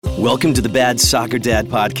Welcome to the Bad Soccer Dad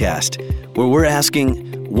podcast, where we're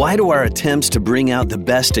asking, why do our attempts to bring out the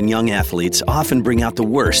best in young athletes often bring out the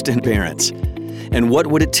worst in parents? And what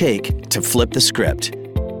would it take to flip the script?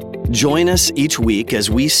 Join us each week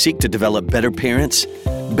as we seek to develop better parents,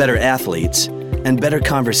 better athletes, and better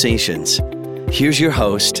conversations. Here's your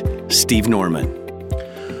host, Steve Norman.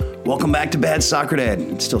 Welcome back to Bad Soccer Dad.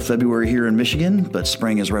 It's still February here in Michigan, but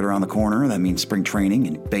spring is right around the corner. That means spring training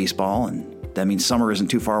and baseball, and that means summer isn't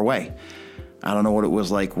too far away. I don't know what it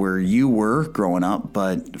was like where you were growing up,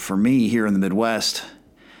 but for me here in the Midwest,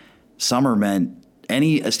 summer meant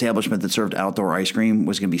any establishment that served outdoor ice cream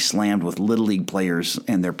was going to be slammed with Little League players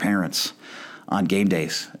and their parents on game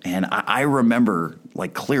days. And I remember,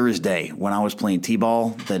 like clear as day, when I was playing t-ball,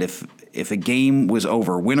 that if a game was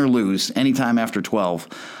over, win or lose, anytime after 12,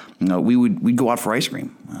 we'd go out for ice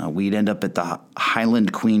cream. We'd end up at the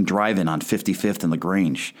Highland Queen Drive-In on 55th and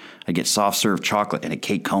LaGrange. I'd get soft serve chocolate and a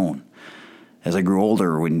cake cone. As I grew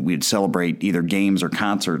older, when we'd celebrate either games or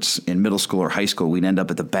concerts in middle school or high school, we'd end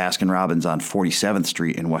up at the Baskin Robbins on 47th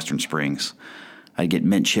Street in Western Springs. I'd get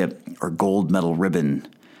mint chip or gold medal ribbon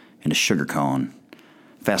and a sugar cone.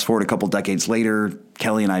 Fast forward a couple decades later,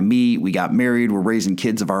 Kelly and I meet, we got married, we're raising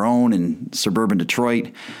kids of our own in suburban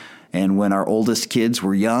Detroit. And when our oldest kids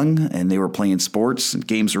were young and they were playing sports and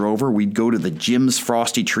games are over, we'd go to the Jim's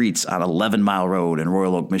Frosty Treats on 11 Mile Road in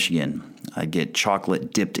Royal Oak, Michigan. I'd get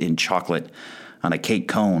chocolate dipped in chocolate on a cake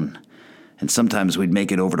cone. And sometimes we'd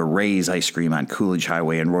make it over to Ray's Ice Cream on Coolidge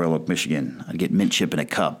Highway in Royal Oak, Michigan. I'd get mint chip in a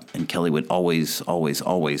cup, and Kelly would always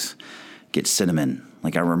get cinnamon.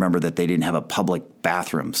 Like, I remember that they didn't have a public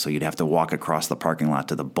bathroom, so you'd have to walk across the parking lot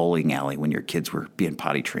to the bowling alley when your kids were being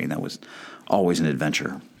potty trained. That was always an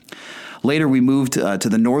adventure. Later, we moved to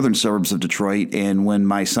the northern suburbs of Detroit, and when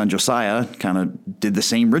my son Josiah kind of did the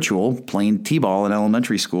same ritual, playing t-ball in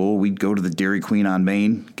elementary school, we'd go to the Dairy Queen on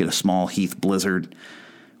Main, get a small Heath Blizzard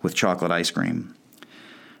with chocolate ice cream.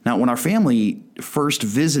 Now, when our family first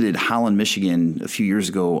visited Holland, Michigan a few years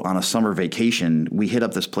ago on a summer vacation, we hit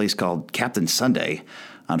up this place called Captain Sunday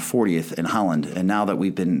on 40th in Holland. And now that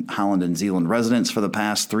we've been Holland and Zeeland residents for the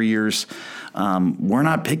past 3 years, we're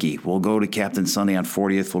not picky. We'll go to Captain Sunday on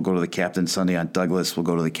 40th. We'll go to the Captain Sunday on Douglas. We'll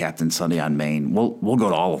go to the Captain Sunday on Main. We'll go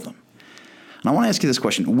to all of them. And I want to ask you this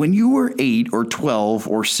question. When you were 8 or 12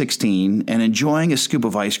 or 16 and enjoying a scoop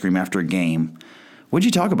of ice cream after a game, what'd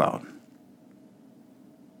you talk about?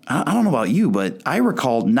 I don't know about you, but I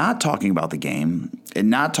recall not talking about the game and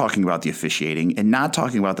not talking about the officiating and not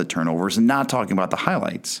talking about the turnovers and not talking about the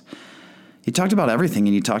highlights. You talked about everything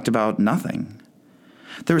and you talked about nothing.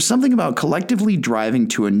 There was something about collectively driving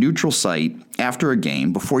to a neutral site after a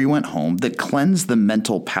game before you went home that cleansed the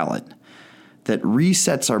mental palate, that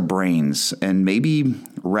resets our brains and maybe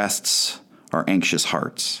rests our anxious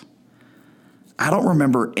hearts. I don't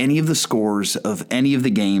remember any of the scores of any of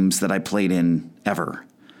the games that I played in ever.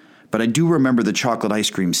 But I do remember the chocolate ice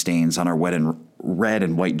cream stains on our red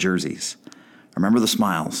and white jerseys. I remember the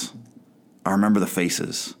smiles. I remember the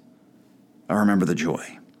faces. I remember the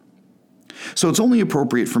joy. So it's only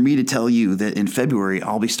appropriate for me to tell you that in February,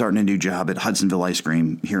 I'll be starting a new job at Hudsonville Ice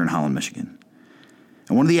Cream here in Holland, Michigan.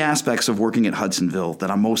 And one of the aspects of working at Hudsonville that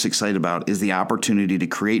I'm most excited about is the opportunity to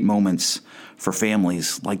create moments for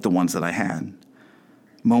families like the ones that I had.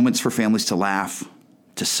 Moments for families to laugh,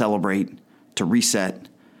 to celebrate, to reset,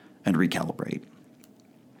 and recalibrate.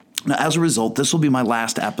 Now, as a result, this will be my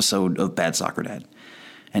last episode of Bad Soccer Dad,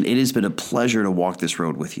 and it has been a pleasure to walk this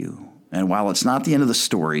road with you. And while it's not the end of the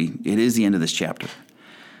story, it is the end of this chapter.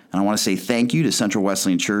 And I want to say thank you to Central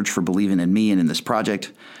Wesleyan Church for believing in me and in this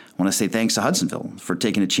project. I want to say thanks to Hudsonville for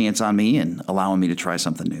taking a chance on me and allowing me to try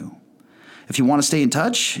something new. If you want to stay in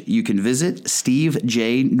touch, you can visit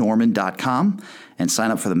stevejnorman.com and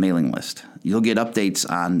sign up for the mailing list. You'll get updates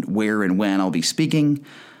on where and when I'll be speaking,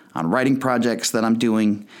 on writing projects that I'm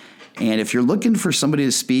doing. And if you're looking for somebody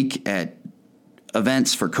to speak at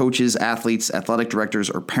events for coaches, athletes, athletic directors,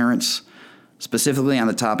 or parents, specifically on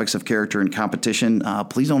the topics of character and competition,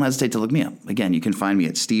 please don't hesitate to look me up. Again, you can find me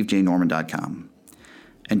at stevejnorman.com.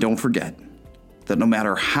 And don't forget that no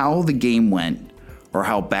matter how the game went or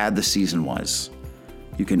how bad the season was,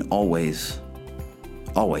 you can always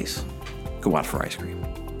go out for ice cream.